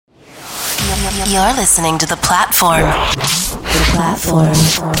You're listening to The Platform. The Platform,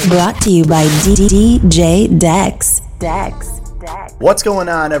 brought to you by DJEFX. What's going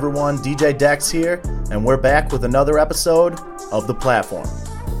on, everyone? DJ Dex here, and we're back with another episode of The Platform.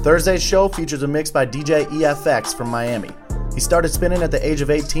 Thursday's show features a mix by DJEFX from Miami. He started spinning at the age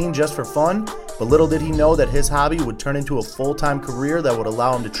of 18 just for fun, but little did he know that his hobby would turn into a full-time career that would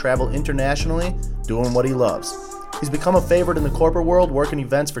allow him to travel internationally doing what he loves. He's become a favorite in the corporate world, working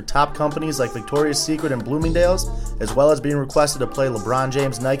events for top companies like Victoria's Secret and Bloomingdale's, as well as being requested to play LeBron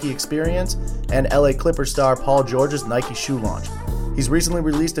James' Nike Experience and LA Clippers star Paul George's Nike shoe launch. He's recently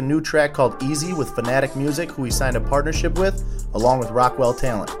released a new track called Easy with Fanatic Music, who he signed a partnership with, along with Rockwell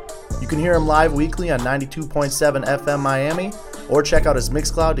Talent. You can hear him live weekly on 92.7 FM Miami, or check out his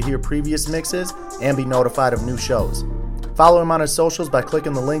Mixcloud to hear previous mixes and be notified of new shows. Follow him on his socials by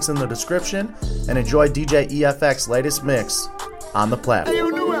clicking the links in the description, and enjoy DJEFX's latest mix on The Platform. Hey,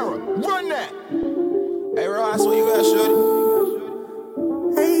 New Era, run that! Hey, Ross, what you got, shorty?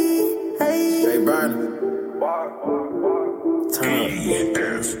 Hey. Straight burning.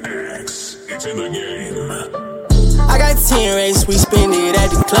 DJEFX, it's in the game. I got 10 racks, we spend it at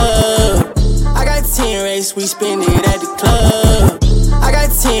the club. I got 10 racks, we spend it at the club. I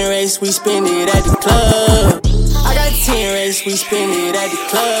got 10 racks, we spend it at the club. I got 10 racks, we spend it at the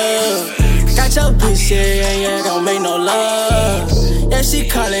club. Got your bitch here, yeah, don't make no love. Yeah, she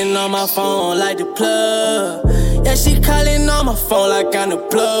calling on my phone like the plug. Yeah, she calling on my phone like I'm the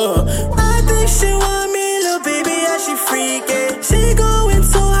plug. I think she want me, little baby, yeah, she freaky. She going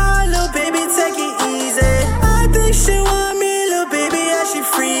too hard, little baby, take it easy. I think she want me, little baby, yeah, she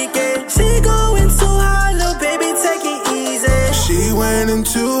freaky. She going too hard, little baby, take it easy. She went in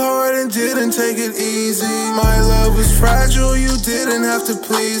too hard and didn't take it easy. My love was fragile, you didn't have to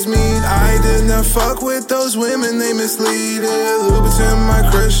please me. I did not fuck with those women, they misleading. Louboutin, my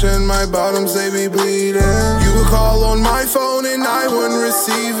Christian, my bottoms, they be bleeding. You would call on my phone and I wouldn't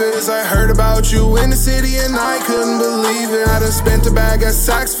receive it. I heard about you in the city and I couldn't believe it. I done spent a bag at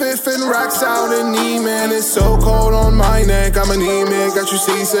Saks Fifth and racks out in Neiman. It's so cold on my neck, I'm anemic, got you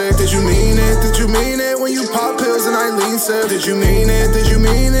seasick. Did you mean it? Did you mean it when you pop pills and Eileen said? Did you mean it? Did you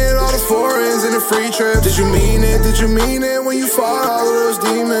mean it? All the foreigns and the free trip. Did you mean it? Did you mean it when you fought all of those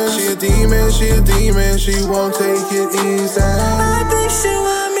demons? She a demon, she a demon, she won't take it easy. I think she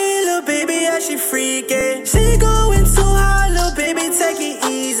want me, little baby, yeah, she freaky. She going too hard, little baby, take it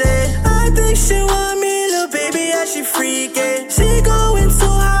easy. I think she want me, little baby, yeah, she freaky. She going too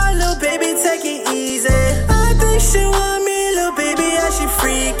hard, little baby, take it easy. I think she want me, little baby, yeah, she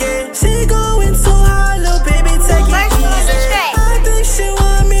freaky. She going too hard, little baby, take it easy. I think she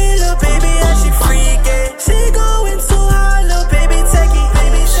want me, little baby, yeah, she freaky. She going too hard, little baby, take it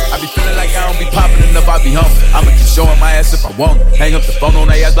easy. I be feeling like I don't be popping enough, I be humble. I'ma keep showing my ass if I want it. Hang up the phone on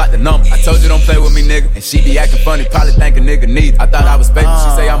their ass like the number. I told you don't play with me, nigga. And she be acting funny, probably think a nigga need it. I thought I was faking, she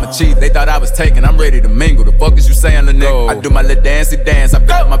say I'm a cheat. They thought I was taking, I'm ready to mingle. The fuck is you saying, lil' nigga? I do my little dancey dance, I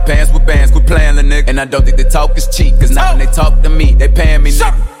fill up my pants with bands, quit playing, lil' nigga. And I don't think the talk is cheap, cause now when they talk to me, they paying me,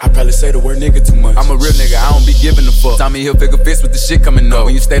 nigga. I probably say the word nigga too much. I'm a real nigga, I don't be giving a fuck. Tommy Hilfiger fits with the shit coming up.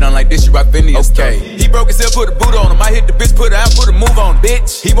 When you stay down like this, you rock Phineas. Okay. He broke his hip, put a boot on him. I hit the bitch, put her out, put a move on him.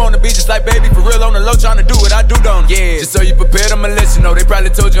 Bitch, he wanna be just like baby, for real on the low, tryna do what I do, don't he? Yeah, just so you prepared, I'ma let you know. They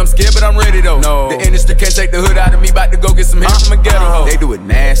probably told you I'm scared, but I'm ready though. No, the industry can't take the hood out of me, bout to go get some hits from a ghetto hoe. They do it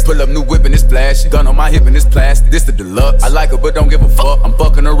nasty, pull up new whip and it's flashy. Gun on my hip and it's plastic, this the deluxe. I like her, but don't give a fuck. I'm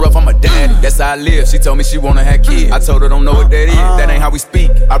fucking her rough, I'm a daddy, that's how I live. She told me she wanna have kids, I told her don't know what that is. That ain't how we speak,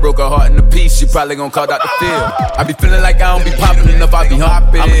 I broke her heart in a piece. She probably gon' call Dr. Phil. I be feeling like I don't be popping enough, I be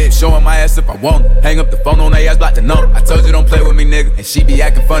humping. I'ma keep showing my ass if I want it. Hang up the phone on their ass, block the number. I told you don't play with me, nigga. And she be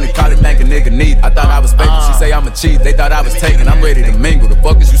acting funny, probably think a nigga need it. I thought I was faking, she say I'm a cheat. They thought I was taking, I'm ready to mingle. The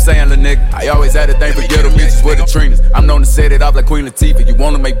fuck is you saying, lil' nigga? I always had a thing for ghetto bitches with the Trinas. I'm known to set it off like Queen Latifah. You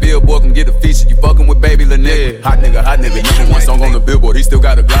wanna make Billboard, come get a feature. You fucking with baby, lil' nigga. Hot nigga, number one song on the Billboard. He still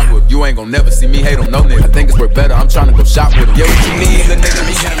got a Glock with. You ain't gon' never see me hate on no nigga. I think it's worth better, I'm tryna go shop with him. Yeah, what you need, lil'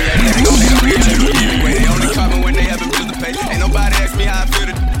 nigga? They only call when they having bills to pay. Ain't nobody ask me how I feel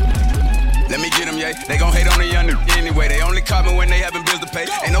today. Let me get them, yeah. They gon' hate on the young nigga anyway. They only call me when they having bills to pay.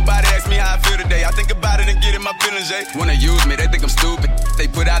 Ain't nobody ask me how I feel today. I think about it and get in my feelings, yeah. Wanna use me, they think I'm stupid. They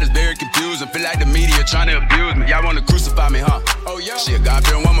put out is very confusing. Feel like the media trying to abuse me. Y'all wanna crucify me, huh? Oh, yeah. She a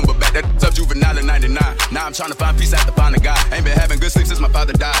God-fearing woman, but back that up juvenile in 99. Now I'm trying to find peace after finding God. Ain't been having good sleep since my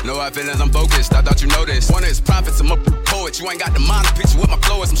father died. No hard feelings, I'm focused. I thought you know this. One of his prophets, I'm a poet. You ain't got the mind to picture what my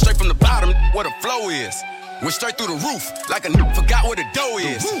flow is. I'm straight from the bottom, what a flow is. Went straight through the roof, like a forgot what a dough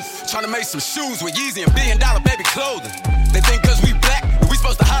is. Tryna make some shoes with Yeezy and $1 billion baby clothing. They think cause we black, we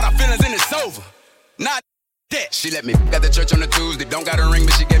supposed to hide our feelings and it's over. Not that. She let me at the church on a Tuesday. Don't got a ring,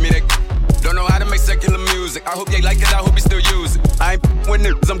 but she gave me that. Don't know music. I hope they like it, I hope you still use it. I ain't with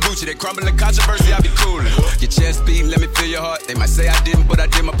niggas, I'm Gucci. They crumbling controversy, I be coolin'. Your chest beating, let me feel your heart. They might say I didn't, but I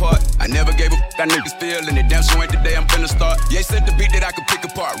did my part. I never gave a f***, I niggas feelin' it. Damn sure ain't the day I'm finna start. Yeah, said the beat that I could pick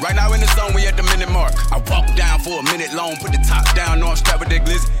apart. Right now in the zone, we at the minute mark. I walk down for a minute long, put the top down, know I'm strapped with that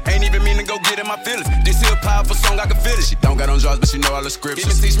glizzy. Ain't even mean to go get in my feelings. This here powerful song, I can feel it. She don't got on draws, but she know all the scriptures.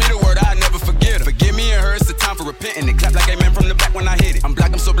 Even teach me the word, I never forget her. Forgive me and her, it's the time for repenting. It clap like amen from the back when I hit it. I'm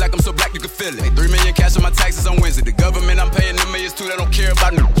black, I'm so black, you can feel it. 3 million cash on my taxes on Wednesday. The government, I'm paying them millions too, they don't care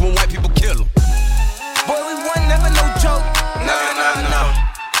about niggas when white people kill them. Boy, we won, never no joke. No.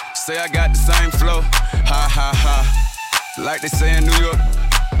 Say I got the same flow. Ha ha ha. Like they say in New York.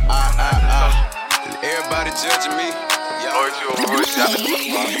 And everybody judging me.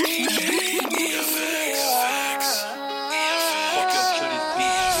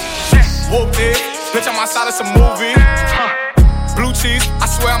 Whoop it, bitch, I'm outside of some movie. Blue cheese, I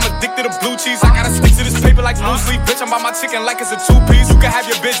swear I'm addicted to blue cheese. I gotta stick to this paper like blue sleep. Bitch, I'm by my chicken like it's a 2-piece. You can have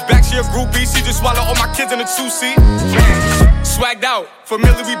your bitch back, she a groupie. She just swallow all my kids in a 2-seat. Swagged out,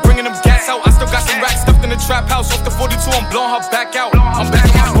 familiar, we bringing them gas out. I still got some racks stuffed in the trap house. Off the 42, I'm blowing her back out. I'm back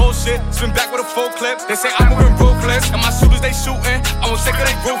on my bullshit, spin back with a full clip. They say I'm moving ruthless, and my shooters they shooting. I won't take her,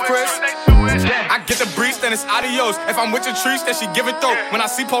 they roof Chris. I get the breeze, then it's adios. If I'm with your trees, then she give it though. When I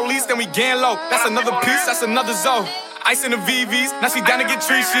see police, then we gang low. That's another piece, that's another zone. Ice in the VVs, now she down to get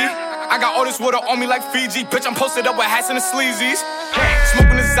treachy. I got all this water on me like Fiji. Bitch, I'm posted up with hats and the sleazies.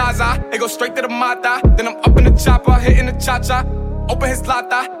 Smoking the Zaza, they go straight to the Mata. Then I'm up in the chopper, hitting the cha-cha. Open his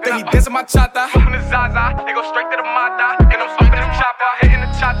lata, then he dancing my chata. Smoking the Zaza, they go straight to the Mata. Then I'm up in the chopper, hitting the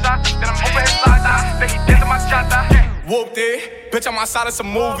cha-cha. Then I'm open his lata, then he dancing my chata. Whooped it, bitch, I'm outside of some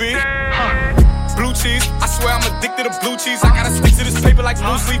movie. Blue cheese, I swear I'm addicted to blue cheese. I gotta stick to this paper like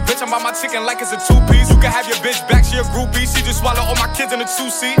blue sleep. Bitch, I'm by my chicken like it's a 2-piece. You can have your bitch back, she a groupie. She just swallow all my kids in a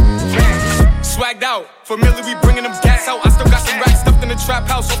 2-seat. Swagged out, familiar, we bringing them gas out. I still got some racks stuffed in the trap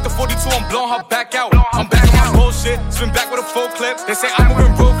house. Off the 42, I'm blowing her back out. I'm back on my bullshit, spin back with a full clip. They say I'm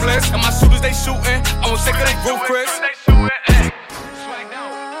moving ruthless, and my shooters they shooting. I won't take her, they roof Chris. Swagged out,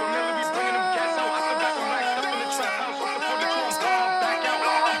 familiar, we bringing them gas out. I still got some racks stuffed in the trap house. Off the 42, I'm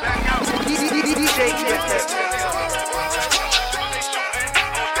blowing her back out. DJEFX.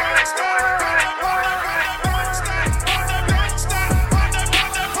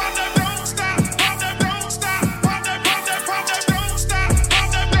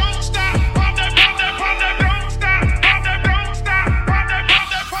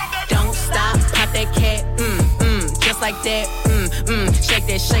 Like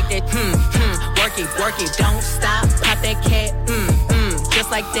that, shake that, work it, don't stop, pop that cat,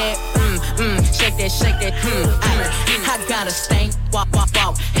 just like that, shake that, I got a stank, walk,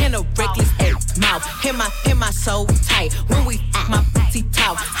 and a reckless ass mouth, in my soul tight, when we my pussy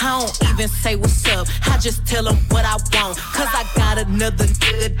talk, I don't even say what's up, I just tell him what I want, cause I got another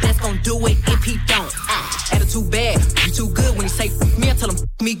nigga that's gon' do it if he don't, attitude bad, you too good when he say me, I tell him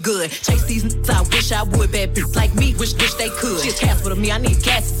me good, chase these niggas, I wish I would, bad bitch like me, wish they could, she a Casper to me, I need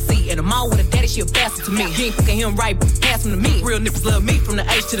gas to see, and I'm on with a daddy, she a bastard to me, he ain't fucking him right, pass him to me, real niggas love me from the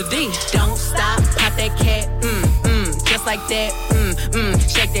H to the D, don't stop, pop that cat, just like that,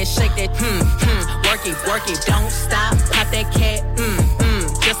 shake that, work it, don't stop, pop that cat,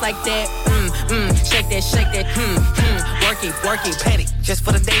 just like that, shake that, work it, petty, just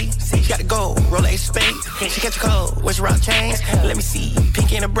for the day, see, she got to go, roll a spade, she catch a cold, what's your rock chains, let me see,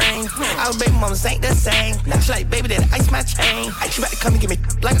 pink in her brain, our baby mamas ain't the same, she like, baby, that ice my chain, she about to come and give me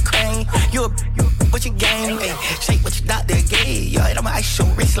like a crane, you what you game, ay, shake what your doctor gave, yo, and I'ma ice your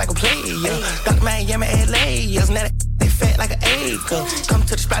wrist like a player, Dr. Miami, LA, now that they fat like an acre, come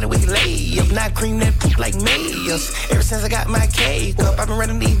to the spot where he lay up, now cream that poop like mayors, ever since I got my cake up, I've been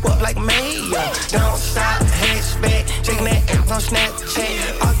running these up like mayor, don't stop, hatchback, shaking that ass on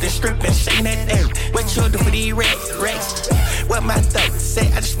Snapchat, off the strip and shaking that ass, what you do for these racks, what my throat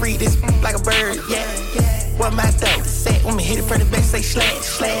say, I just free this like a bird, yeah, what my throat say, when me hit it from the back, say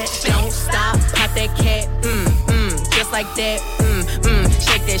slash, don't stop, pop that cat, just like that,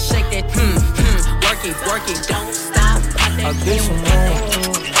 shake that, work it, don't stop, pop that I did some wrong,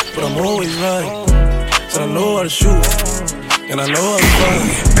 but I'm always right, so I know how to shoot, and I know how to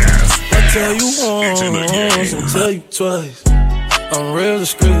fight, I tell you once, I tell you twice, I'm real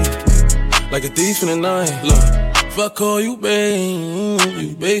discreet, like a thief in the night, look, if I call you babe,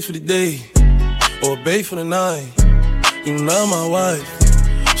 you babe for the day, or babe for the night, you not my wife.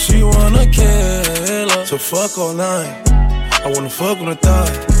 She wanna kill her, so fuck all night. I wanna fuck on the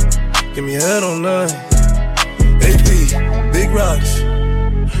thigh, give me head all night. AP, big rocks,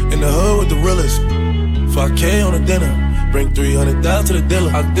 in the hood with the realest. 5K on the dinner, bring 300 down to the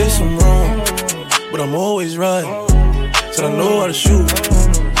dealer. I did some wrong, but I'm always right. Said I know how to shoot,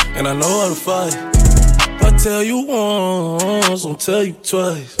 and I know how to fight. If I tell you once, I'll tell you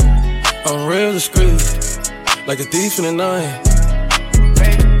twice. I'm real discreet, like a thief in the night.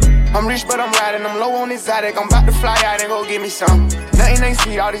 I'm rich, but I'm riding, I'm low on exotic. I'm about to fly out and go get me some. Nothing ain't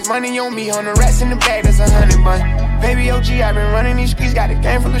sweet, all this money on me. 100 rats in the bag, that's 100 bun. Baby OG, I been running these streets, got a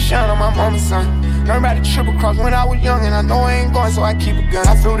game full of shine on my mama's son. Learned about the triple cross when I was young, and I know I ain't going, so I keep a gun.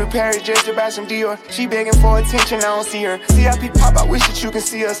 I flew to Paris just to buy some Dior. She begging for attention, I don't see her. CIP pop, I wish that you can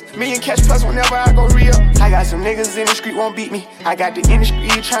see us. Million cash plus whenever I go real. I got some niggas in the street won't beat me. I got the industry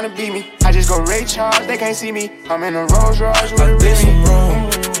trying to beat me. I just go Ray Charles, they can't see me. I'm in a Rolls Royce with a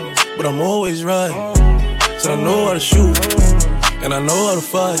Remy. But I'm always right. Said I know how to shoot, and I know how to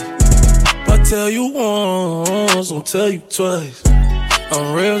fight. If I tell you once, I'll tell you twice.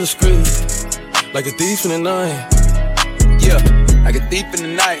 I'm real discreet, like a thief in the night. Yeah, like a thief in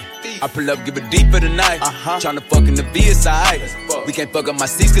the night. I pull up, give it deep for the night. Tryna fuck in the VSI. We can't fuck up my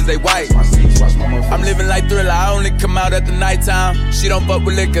seats cause they white. I'm living like Thriller, I only come out at the nighttime. She don't fuck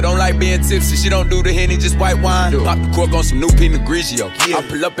with liquor, don't like being tipsy. She don't do the Henny, just white wine. Pop the cork on some new Pinot Grigio. I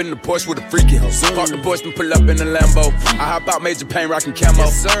pull up in the Porsche with a freaky hoe. Park the Porsche and pull up in the Lambo. I hop out, Major Payne, rockin' camo.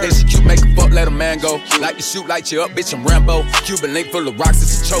 Then she cute, make a fuck, let a man go. Like you shoot, light you up, bitch, I'm Rambo. Cuban link full of rocks,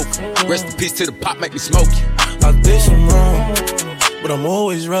 it's a choke. Rest in peace to the pop, make me smoke you. I did some wrong, but I'm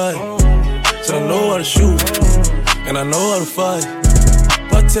always right. Said I know how to shoot, and I know how to fight.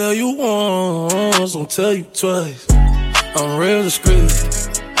 If I tell you once, I'll tell you twice. I'm real discreet,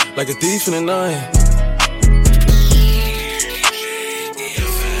 like a thief in the night.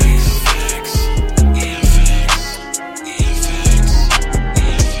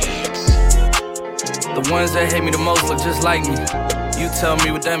 The ones that hate me the most look just like me. You tell me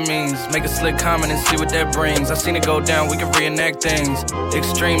what that means. Make a slick comment and see what that brings. I seen it go down, we can reenact things.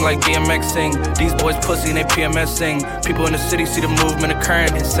 Extreme like DMX sing. These boys pussy and they PMS sing. People in the city see the movement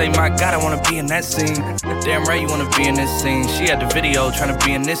occurring and say, my God, I wanna be in that scene. Damn right you wanna be in this scene. She had the video trying to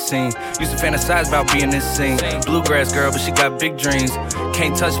be in this scene. Used to fantasize about being this scene. Bluegrass girl, but she got big dreams.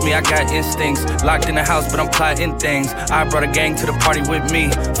 Can't touch me, I got instincts. Locked in the house, but I'm plotting things. I brought a gang to the party with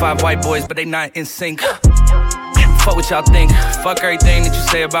me. 5 white boys, but they not in sync. Fuck what y'all think, fuck everything that you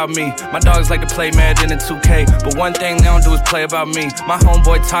say about me. My dogs like to play Madden and 2K, but one thing they don't do is play about me. My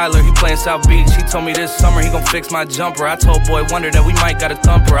homeboy Tyler, he playin' South Beach. He told me this summer he gon' fix my jumper. I told Boy Wonder that we might got a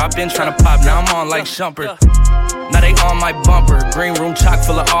thumper. I been tryna pop, now I'm on like Shumpert. Now they on my bumper. Green room chock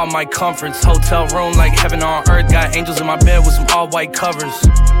full of all my comforts. Hotel room like heaven on earth. Got angels in my bed with some all white covers.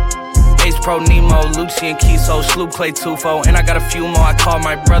 Ace Pro Nemo, Lucci and Kiso, Sloop Clay Tufo, and I got a few more I call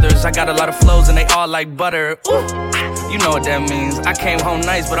my brothers. I got a lot of flows and they all like butter. Ooh, you know what that means. I came home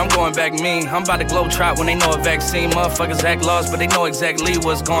nice, but I'm going back mean. I'm about to globe trot when they know a vaccine. Motherfuckers act lost, but they know exactly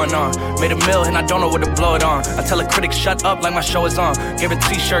what's going on. Made a meal and I don't know what to blow it on. I tell a critic shut up like my show is on. Gave a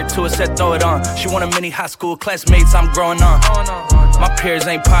t-shirt to her, said throw it on. She want a mini high school classmates, I'm growing on. My peers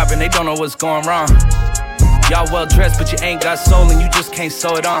ain't popping, they don't know what's going wrong. Y'all well dressed, but you ain't got soul and you just can't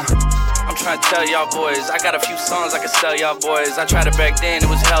sew it on. I'm trying to tell y'all boys, I got a few songs I can sell y'all boys. I tried it back then, it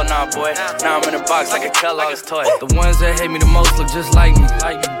was hell nah, boy. Now I'm in a box like a Kellogg's toy. The ones that hate me the most look just like me.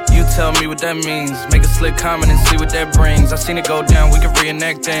 You tell me what that means. Make a slick comment and see what that brings. I seen it go down, we can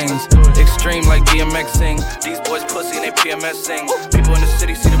reenact things. Extreme like DMX sing. These boys pussy and they PMS sing. People in the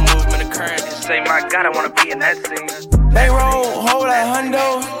city see the movement occurring and say, my God, I wanna be in that scene. They roll, hold like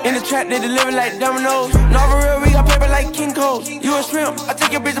hundo. In the trap, they deliver like dominoes. Not for real, we got paper like King Cole. You a shrimp, I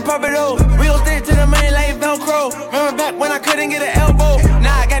take your bitch and pop it over. We gon' stick to the main like Velcro. Remember back when I couldn't get an elbow.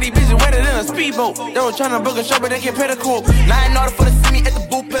 Now I got these bitches wetter than a speedboat. They were tryna book a show, but they can't pay the quote. Now in order for to see me at the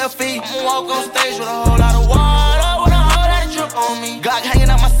boot pale fee, I'ma walk on stage with a whole lot of water, with a whole lot of drip on me. Glock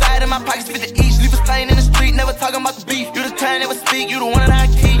hanging out my side and my pockets 50 each. Leave a stain in the street, never talking about the beef. You the kind never speak, you the one that I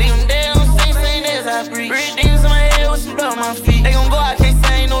keep. Leave them dead on sing, sing as I breathe. Breathe things in my head with some blood on my feet. They gon' go, I can't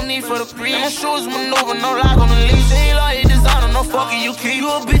say ain't no need for the pre. My shoes maneuver, no lock on the leash. Ain't like designer, no fucking you keep.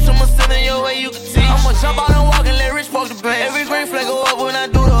 You a bitch, I'ma send in your way, you can teach. I'ma jump out and walk and let Rich walk the bank. Every green flag go up when I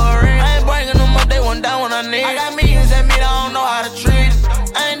do the ring. I ain't breaking them up, they went down when I need. I got millions that mean I don't know how to treat it.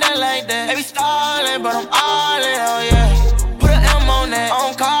 I ain't that like that. They be stalling, but I'm all in, oh yeah. Put an M on that,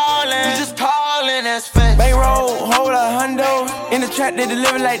 I'm calling. You just calling, that's fact. Bankroll, hold a hundo. In the trap, they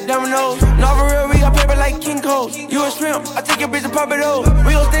deliver like dominoes. Not for real, we got paper like King Cole. You a shrimp, I take your bitch and pop it over.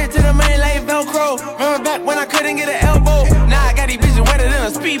 We gon' stick to the main like Velcro. Remember back when I couldn't get an elbow. Now I got these bitches wetter than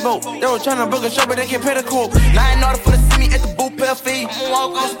a speedboat. They were tryna book a show, but they can't pay the quote. Now in order for to see me at the boot pale fee, I'ma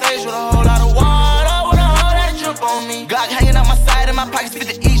walk on stage with a whole lot of water, with a whole lot of drip on me. Glock hanging out my side and my pockets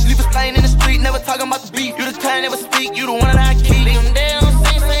 50 each. Leave a stain in the street, never talking about the beef. You the kind never speak, you the one that I keep. Leave them dead on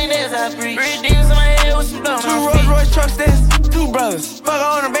sing, as I breathe. Breathe things in my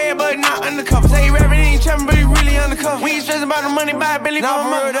cuff. We ain't stressing about the money, buy a Billy. Nah,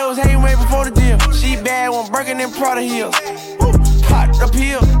 for real, that was hating way before the deal. She bad, one Birkin and Prada heels. Hot up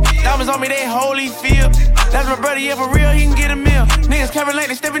here. Diamonds on me, they holy feel. That's my brother, yeah, for real, he can get a meal. Niggas coming like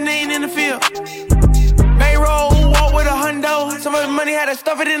they stepping in the field. Bankroll, walk with a hundo. Some of the money had to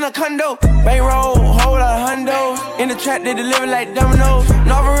stuff it in a condo. Bankroll, hold a hundo. In the trap, they deliver like dominoes.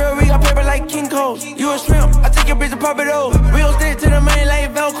 No, for real, we got paper like King Coles. You a shrimp, I take your bitch and pop it over. We gon' stick to the main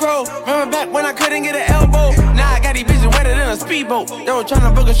like Velcro. Remember back when I couldn't get an elbow. Now I got these bitches wetter than a speedboat. They were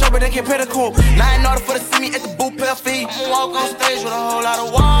tryna book a show, but they can't pay the quote. Now in order for to see me at the boot pale fee, I'ma walk on stage with a whole lot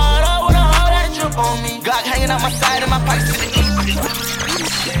of water, with a whole lot of drip on me. Glock hanging out my side and my pipes to the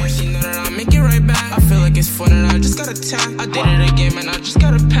Yeah, she know that I'll make it right back. I feel like it's fun and I just gotta tap. I did it again, man, I just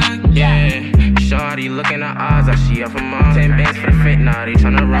gotta pack. Yeah, shawty looking at eyes, I see up for mom. 10 bands for the fit, nah, they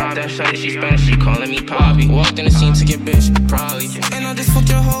tryna rob that shawty. She Spanish, she calling me Poppy. Walked in the scene to get bitch, probably. And I just fucked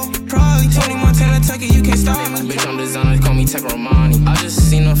your hoe, probably. Tony Montana, take it, you can't stop me. Bitch, I'm designer, call me Tech Romani. I just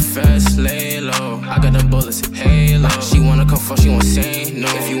seen her fast, lay low. I got the bullets, halo. She wanna come fuck, she won't say no.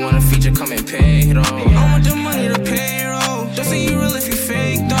 If you want a feature, come and pay, though. I want the money to payroll. Don't say you real if you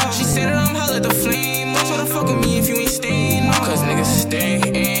fake, though. She said that I'm hell at the flame. Try to fuck with me if you ain't staying, no. Cause niggas stay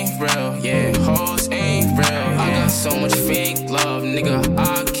ain't real, yeah. Hoes ain't real, yeah. I got so much fake love, nigga,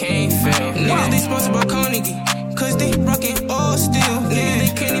 I can't feel. Niggas, they sponsored by Carnegie, cause they rockin' all steel. Niggas,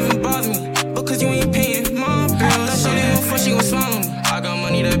 they can't even bother me, because you ain't paying my bills. That shit ain't no fuck, she gon' swallow me. I got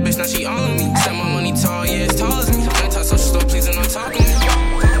money, that bitch, now she all on me. Said my money tall, yeah, it's tall as me. Anti-social store, please, and don't talk to me.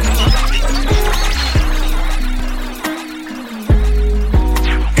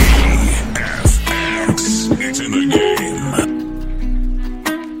 It's in the game.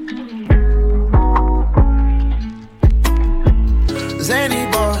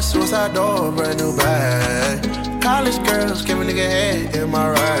 Zany boss, suicide door, brand new bag. College girls, give a nigga head in my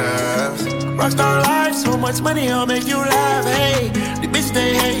raps. Rockstar life, so much money, I'll make you laugh. Hey, the bitch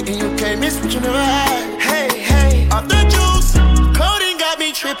they hate, and you can't miss what you never had. Hey, hey, off the juice, coding got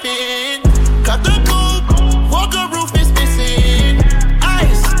me tripping. Cut the coupe, walker roof is missing.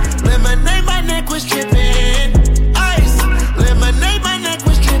 Ice, lemonade, my neck was tripping. Ice, lemonade, my neck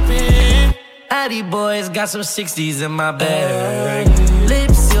was tripping. Addy boys got some 60s in my bag.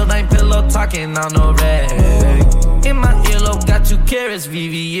 Lips sealed, ain't pillow talking on no rag. In my earlobe, got 2 carats,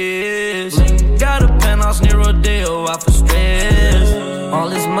 VVS. Got a penthouse near Rodeo, out for stress. All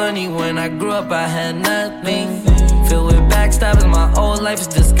this money, when I grew up, I had nothing. Filled with backstabbing, my old life is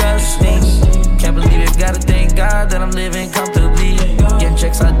disgusting. Can't believe it, gotta thank God that I'm living comfortably. Getting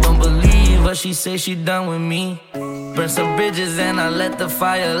checks, I don't believe, but she say she done with me. Burn some bridges and I let the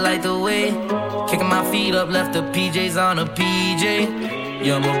fire light the way. Kicking my feet up, left the PJs on a PJ.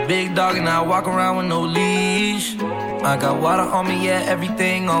 Yeah, I'm a big dog and I walk around with no leash. I got water on me, yeah,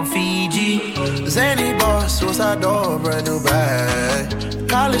 everything on Fiji. Zany boss, suicide door, brand new bag.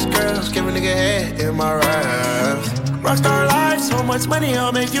 College girls, give a nigga head in my raps. Rockstar life, so much money,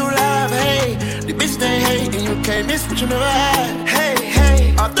 I'll make you laugh. Hey, the bitch they hate, and you can't miss what you never had. Hey,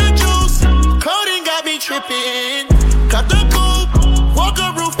 hey, off the juice, coding got me tripping. Cut the coupe,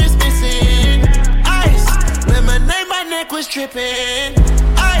 walker roof is missing. Ice, lemonade, my neck was tripping.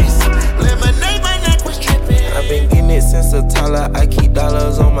 Ice, lemonade, my neck was tripping. I've been getting it since a toddler, I keep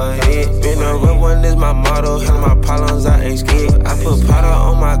dollars on my head. Been a real one is my motto, hit my problems, I ain't scared. I put powder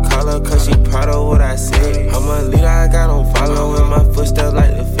on my collar, cause she proud of what I said. I'm a leader, I got on follow, in my footsteps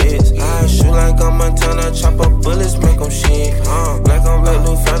like the feds. I shoot like I'm Montana, chop up bullets, make them shit. Black on black,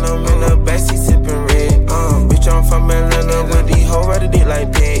 new phantom in the backseat sipping red. Bitch, I'm from Atlanta, with these hoes ready to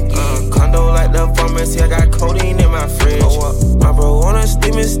like Peggy. Condo like the pharmacy, I got codeine in my fridge. My bro on a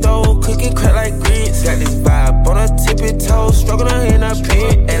steaming stove, cooking crack like grits. Got this vibe on a tippy toe, struggling in a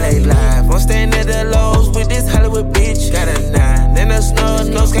pit. LA live, I'm staying at the Lowe's with this Hollywood bitch. Got a 9 and a snub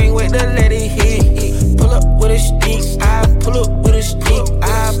nose, can't wait to let it hit. Pull up with a stick, I pull up with a stick.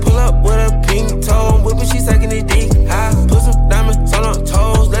 I pull up with a pink toe, whipping, she sucking it dick. I put some diamonds on her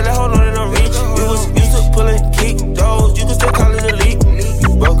toes, let her hold on and I'm rich. You was used to pulling kick those, you can still call it a leak.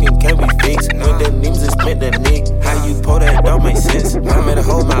 Broken can't be fixed, when the names is meant to nick. How you pull that don't make sense. I made a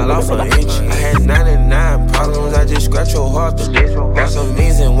whole mile off an inch. I had 99 problems, I just scratch your heart to lick. Got some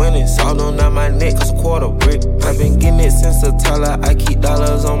knees and winning, salt on down my neck, cause a quarter brick. I've been getting it since a toddler, I keep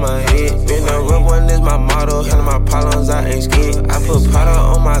dollars on my head. Been a real one is my motto, handle my problems, I ain't scared. I put powder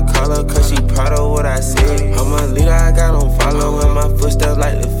on my collar, cause she proud of what I said. I'm a leader, I got on follow, in my footsteps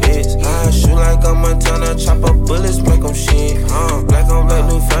like the feds. I shoot like I'm Montana, chop up bullets, make them shit. Black on black,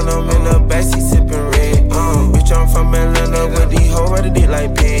 new phantom in the backseat sipping red. Bitch, I'm from Atlanta, with these hoes ready to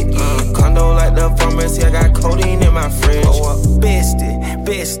like Peggy. Condo like the pharmacy, I got codeine in my fridge. Bestie,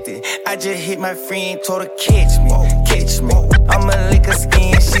 bestie. I just hit my friend, told her catch me, catch me. I'ma lick her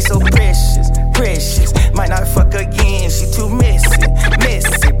skin, she so precious, precious. Might not fuck again, she too messy,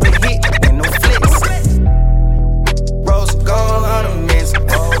 messy. But hit and no flexing. Rose gold ornaments,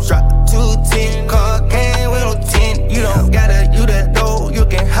 drop 210, car game with no 10. You don't gotta, you the know, you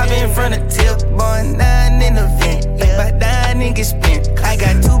can hop in front of tip, boy, 9 in the vent. Like by 9 niggas spent. I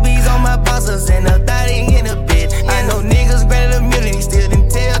got 2 B's on my bosses and a 30 in a bed. I know niggas granted a million, still didn't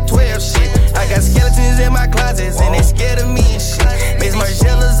tell 12 shit. I got skeletons in my closets and they scared of me and shit. Miss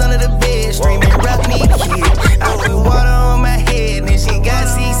Margellas under the bed, streaming rock me kid. I put water on my head and she got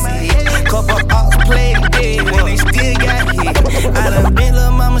CC. Couple ops played dead and they still got hit. I done been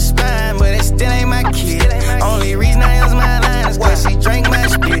lil' mama's spine, but it still ain't my kid. Only reason I use my line is cause she drank my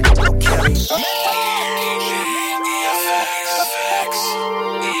spit.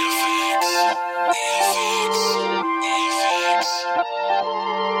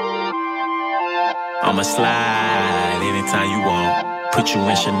 I'ma slide anytime you want. Put you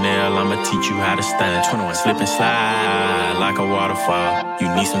in Chanel, I'ma teach you how to stand. 21, slip and slide like a waterfall. You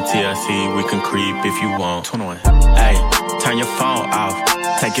need some TLC, we can creep if you want. 21, hey, turn your phone off,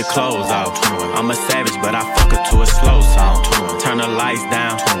 take your clothes off. 21, I'm a savage, but I fuck her to a slow song. 21, turn the lights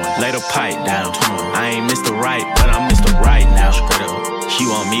down, 21, lay the pipe down. 21, I ain't Mr. Right, but I'm Mr. Right now. She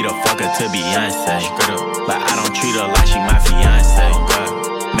want me to fuck her to Beyonce, but I don't treat her like she my fiance.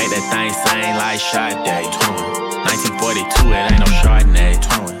 Make that thing sing like Sade. 1942, it ain't no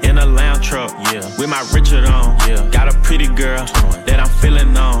Chardonnay. In a lounge truck, yeah, with my Richard on. Yeah, got a pretty girl that I'm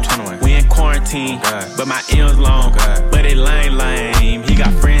feeling on. We in quarantine, but my M's long. But it lame, he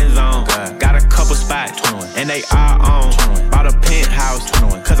got friends on. Got a couple spots, and they all on. Bought a penthouse,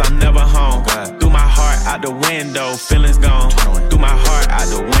 cause I'm never home. Threw my heart out the window, feelings gone. Threw my heart out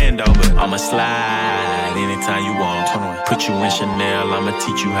the window, but I'ma slide anytime you want. Put you in Chanel, I'ma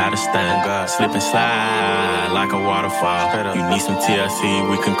teach you how to stand. Slip and slide like a waterfall. You need some TLC,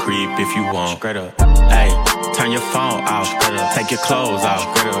 we can creep if you want. Hey, turn your phone off, take your clothes off.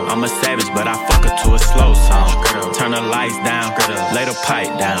 I'm a savage, but I fuck her to a slow song. Turn the lights down, lay the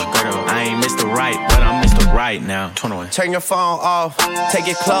pipe down. I ain't Mr. Right, but I'm Mr. Right now. 21. Turn your phone off, take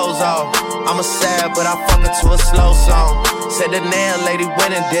your clothes off. I'm a sad, but I fuck her to a slow song. Said the nail lady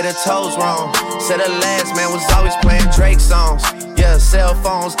went and did her toes wrong. Said the last man was always playing Drake songs. Yeah, cell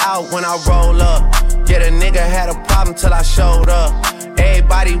phones out when I roll up. Yeah, the nigga had a problem till I showed up.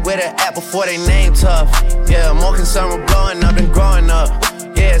 Everybody with an app before they name tough. Yeah, more concerned with blowing up than growing up.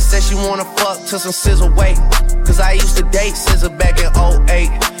 Yeah, said she wanna fuck till some sizzle wait. Cause I used to date SZA back in 08.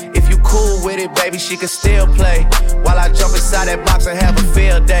 If you cool with it, baby, she can still play. While I jump inside that box and have a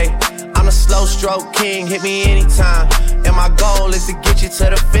field day. I'm a slow stroke king, hit me anytime. And my goal is to get you to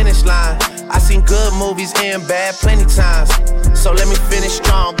the finish line. I seen good movies and bad plenty times. So let me finish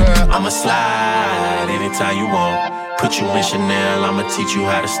strong, girl. I'ma slide anytime you want. Put you in Chanel, I'ma teach you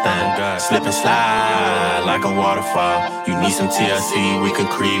how to stand. Slip and slide like a waterfall. You need some TLC, we can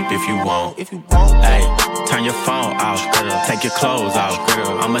creep if you want. Hey, turn your phone off, take your clothes off.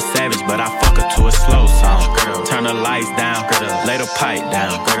 I'm a savage, but I fuck her to a slow song. Turn the lights down, lay the pipe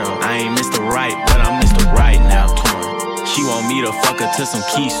down. I ain't Mr. Right, but I'm Mr. Right now. She want me to fuck her to some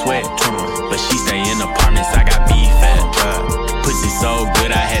Key Sweat, but she stay in apartments, I got beef at. Pussy so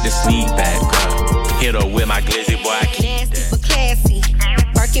good, I had to sneak back. Hit her with my glizzy, boy, I keep nasty but classy.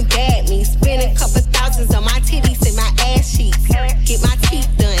 Working bad me, spending couple thousands on my titties and my ass cheeks. Get my teeth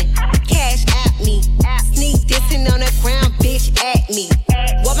done, cash at me. Sneak dissing on the ground, bitch at me.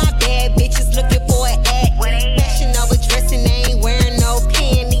 What my bad bitches looking for an act. Fashion over dressing, they ain't wearing no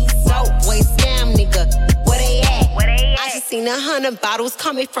panties. So boy, scam nigga, where they at? I just seen 100 bottles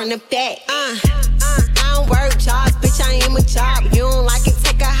coming from the back. I don't work jobs, bitch, I am a job. You don't like it,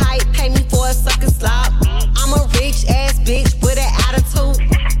 take a hike, pay me for a sucker slop. I'm a rich ass bitch with an attitude.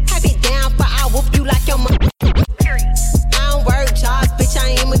 Pipe it down, but I whoop you like your mother. I don't work jobs, bitch,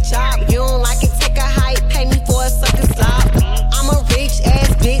 I am a job. You don't like it, take a hike, pay me for a sucker slop. I'm a rich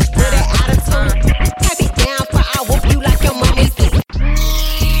ass bitch with an attitude. Pipe it down, but I whoop you like your mama.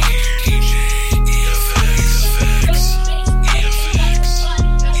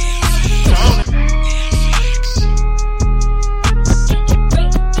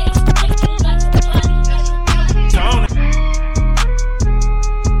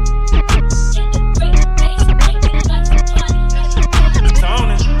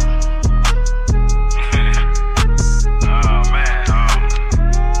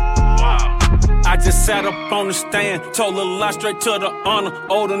 up on the stand, told a lie straight to the honor.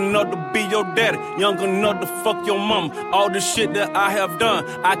 Old enough to be your daddy, young enough to fuck your mama. All the shit that I have done,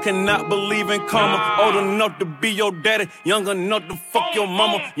 I cannot believe in karma. Old enough to be your daddy, young enough to fuck your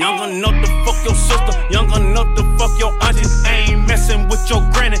mama. Young enough to fuck your sister, young enough to fuck your auntie. I ain't messing with your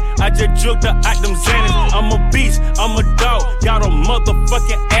granny, I just jugged her out them Xannies. I'm a beast, I'm a dog, got a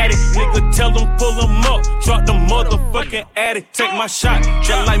motherfucking addict. Nigga tell them pull them up, drop the motherfucking addict. Take my shot,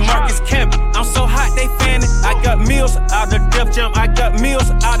 just like Marcus Camby. I'm so hot they fanning. I got meals out of Def Jam, I got meals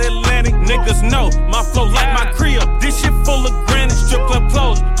out Atlantic. Niggas know my flow like my crib. This shit full of granite, strip club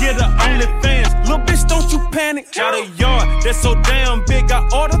clothes, get her OnlyFans. Little bitch, don't you panic. Got a yard that's so damn big, I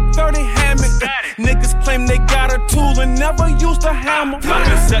ordered 30 hammocks. Niggas claim they got a tool and never used a hammer. I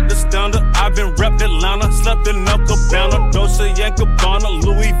been set the standard, I've been repped Atlanta, slept in a cabana, Dolce & Gabbana,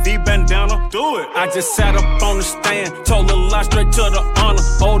 Louis V bandana. Do it. I just sat up on the stand, told a lie straight to the honor.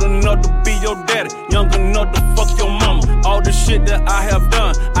 Old enough to be your daddy, young enough to fuck your mama. All the shit that I have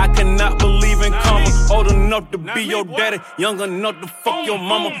done, I cannot believe in karma. Old enough to be your daddy, young enough to fuck your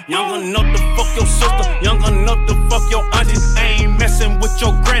mama. Young enough to fuck your sister, young enough to fuck your auntie. I ain't messing with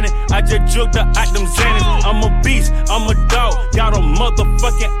your granny, I just jugged her out them Xannies. I'm a beast, I'm a dog, got a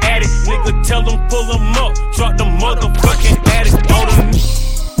motherfucking addict. Nigga tell them pull them up, drop the motherfucking addict.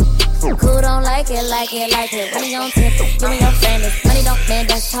 Who don't like it, like it, like it? Money on tip, give me your friend. If money don't man,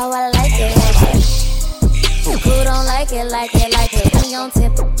 that's how I like it, like it. Who don't like it, like it, like it? Money on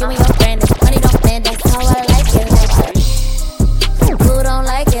tip, give me your friend. If money don't man, that's how I like it, like it. Who don't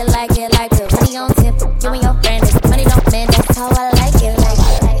like it, like it, like it? Money on tip, give me your friend. If money don't man, that's how I like it, like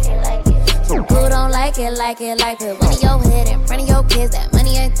it. Who don't like it, like it, like it? Money your head in front of your kids, that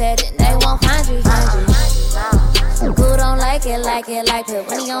money ain't there, then they won't find you, find you. Who don't like it, like it, like it?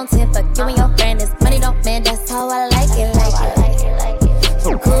 Money on tip, but give me your friend. This money don't man, that's how I like it, like it.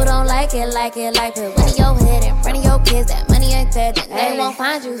 Who don't like it, like it, like it? Money your head in front of your kids, that money ain't there, then they won't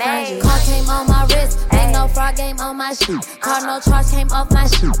find you, find you. Car came on my wrist, ain't no fraud game on my shit. Car no charge came off my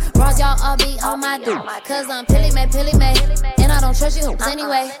shit. Bros, y'all all be on my dick, cause I'm Pilly May, and I don't trust you hoops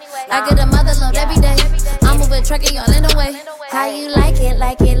anyway. I get a mother love every day. I'm moving trucking y'all in the way. How you like it,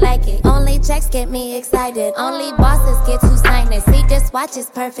 like it, like it? Only checks get me excited. Only bosses get to sign it. See, this watch is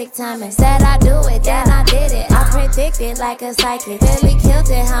perfect timing. Said I do it, then I did it. I predicted like a psychic. Really killed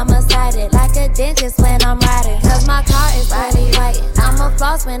it, homicided. Like a dentist when I'm riding. Cause my car is really white. I'ma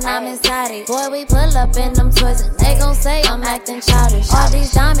floss when I'm inside it. Boy, we pull up in them toys and they gon' say I'm acting childish. All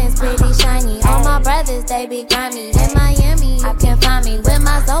these diamonds pretty shiny. All my brothers, they be grimy. In Miami, you can find me. With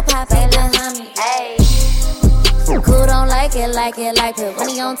my Zoe poppy behind me. Ayy. Who don't like it, like it, like it?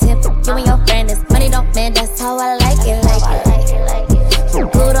 Money on tip, give me your friend. This money don't man, that's how I like it, like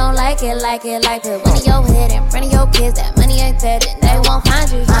it. Who don't like it, like it, like it? Money your head in front of your kids, that money ain't there, then they won't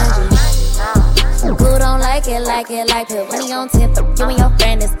find you, find you. Who don't like it, like it, like it? Money on tip, give me your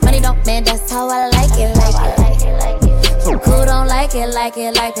friend. This money don't man, that's how I like it, like it. Who don't like it, like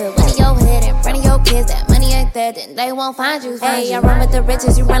it, like it? Money your head in front of your kids, that money ain't there, then they won't find you. Hey, I run with the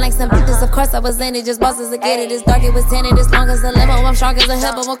riches, you run like some bitches. Of course I was in it, just bosses to get it. It's dark, it was tinted, as long as the limo, I'm strong as a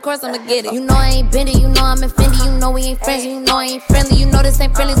hell, but of course I'ma get it. You know I ain't bending, you know I'm offended, you know we ain't friends, you know I ain't friendly, you know this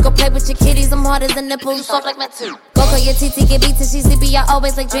ain't friendlies. Go play with your kitties, I'm hard as a nipple, you soft like my too. Go call your TT, get beat till she sleepy. I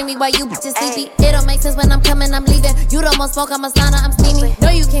always like dreamy while you bitches sleepy. It don't make sense when I'm coming, I'm leaving. You don't want smoke, I'm a sauna, I'm steamy. No,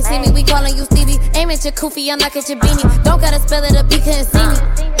 you can't see me, we calling you Stevie. Aim at your kufi, I'm not at your beanie. Don't gotta spell it, a beat couldn't see me.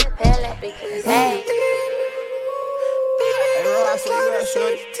 Hey.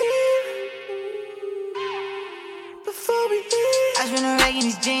 I spend a rag in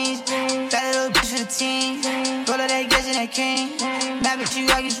these jeans. Fat little bitch for the team. Roll of that gas and that king. Mad bitch, you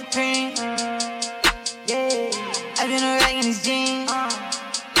I get supreme. Yeah. I spend a rag in these jeans.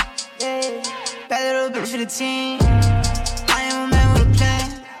 Yeah. Fat little bitch for the team. I am a man with a plan.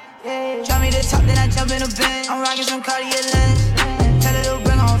 Yeah. Drop me the top, then I jump in the bed. I'm rocking some Cartier lens. Tell her to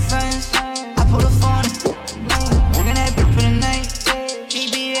bring all her friends. I pull the phone. Working that bitch for the night.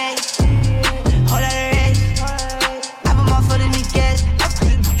 BB race. Hold out the race. I put my foot in the gas. I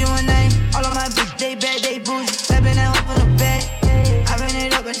put you a name. All of my bitch, they bad, they bougie. Stepping that home from the back. I ran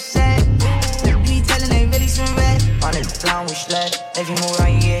it up in the sack. Be telling they really some red. On the ground, we sled. If you move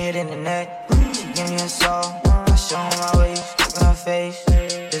around, you get hit in the neck. Give me a soul. I show her my waist. Look in her face.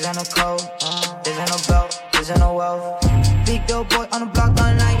 This ain't a coat. This ain't a belt. This ain't a wealth. Big dope boy on the block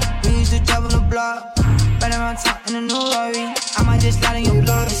all night. We used to drive on the block. Right around town in a new Rari. I might just slide in your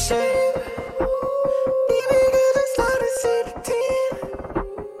blood and shit. Baby girl, just slide and see the team.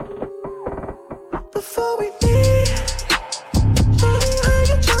 Before we leave, show me how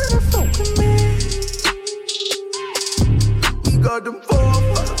you tryna fuck with me. We got them 4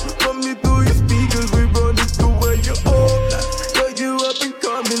 coming through your speakers. We brought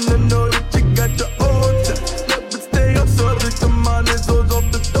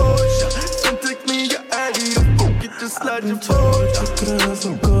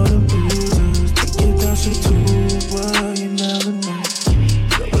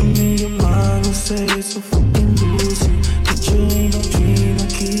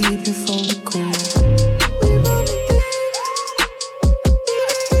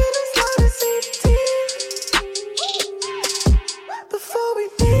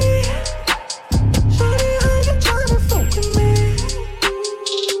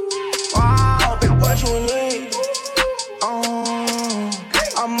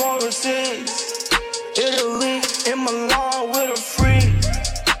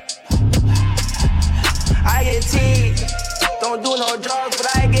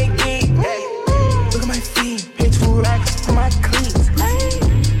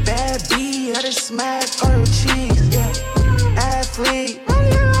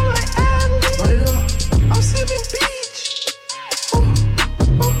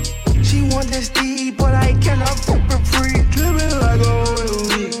want this D, but I cannot fuck for free. Dripping like a oil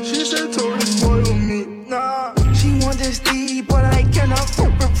leak. She said Tori spoil me. Nah, she want this D, but I cannot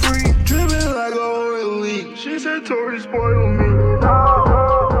fuck for free. Dripping like a oil leak. She said Tori spoil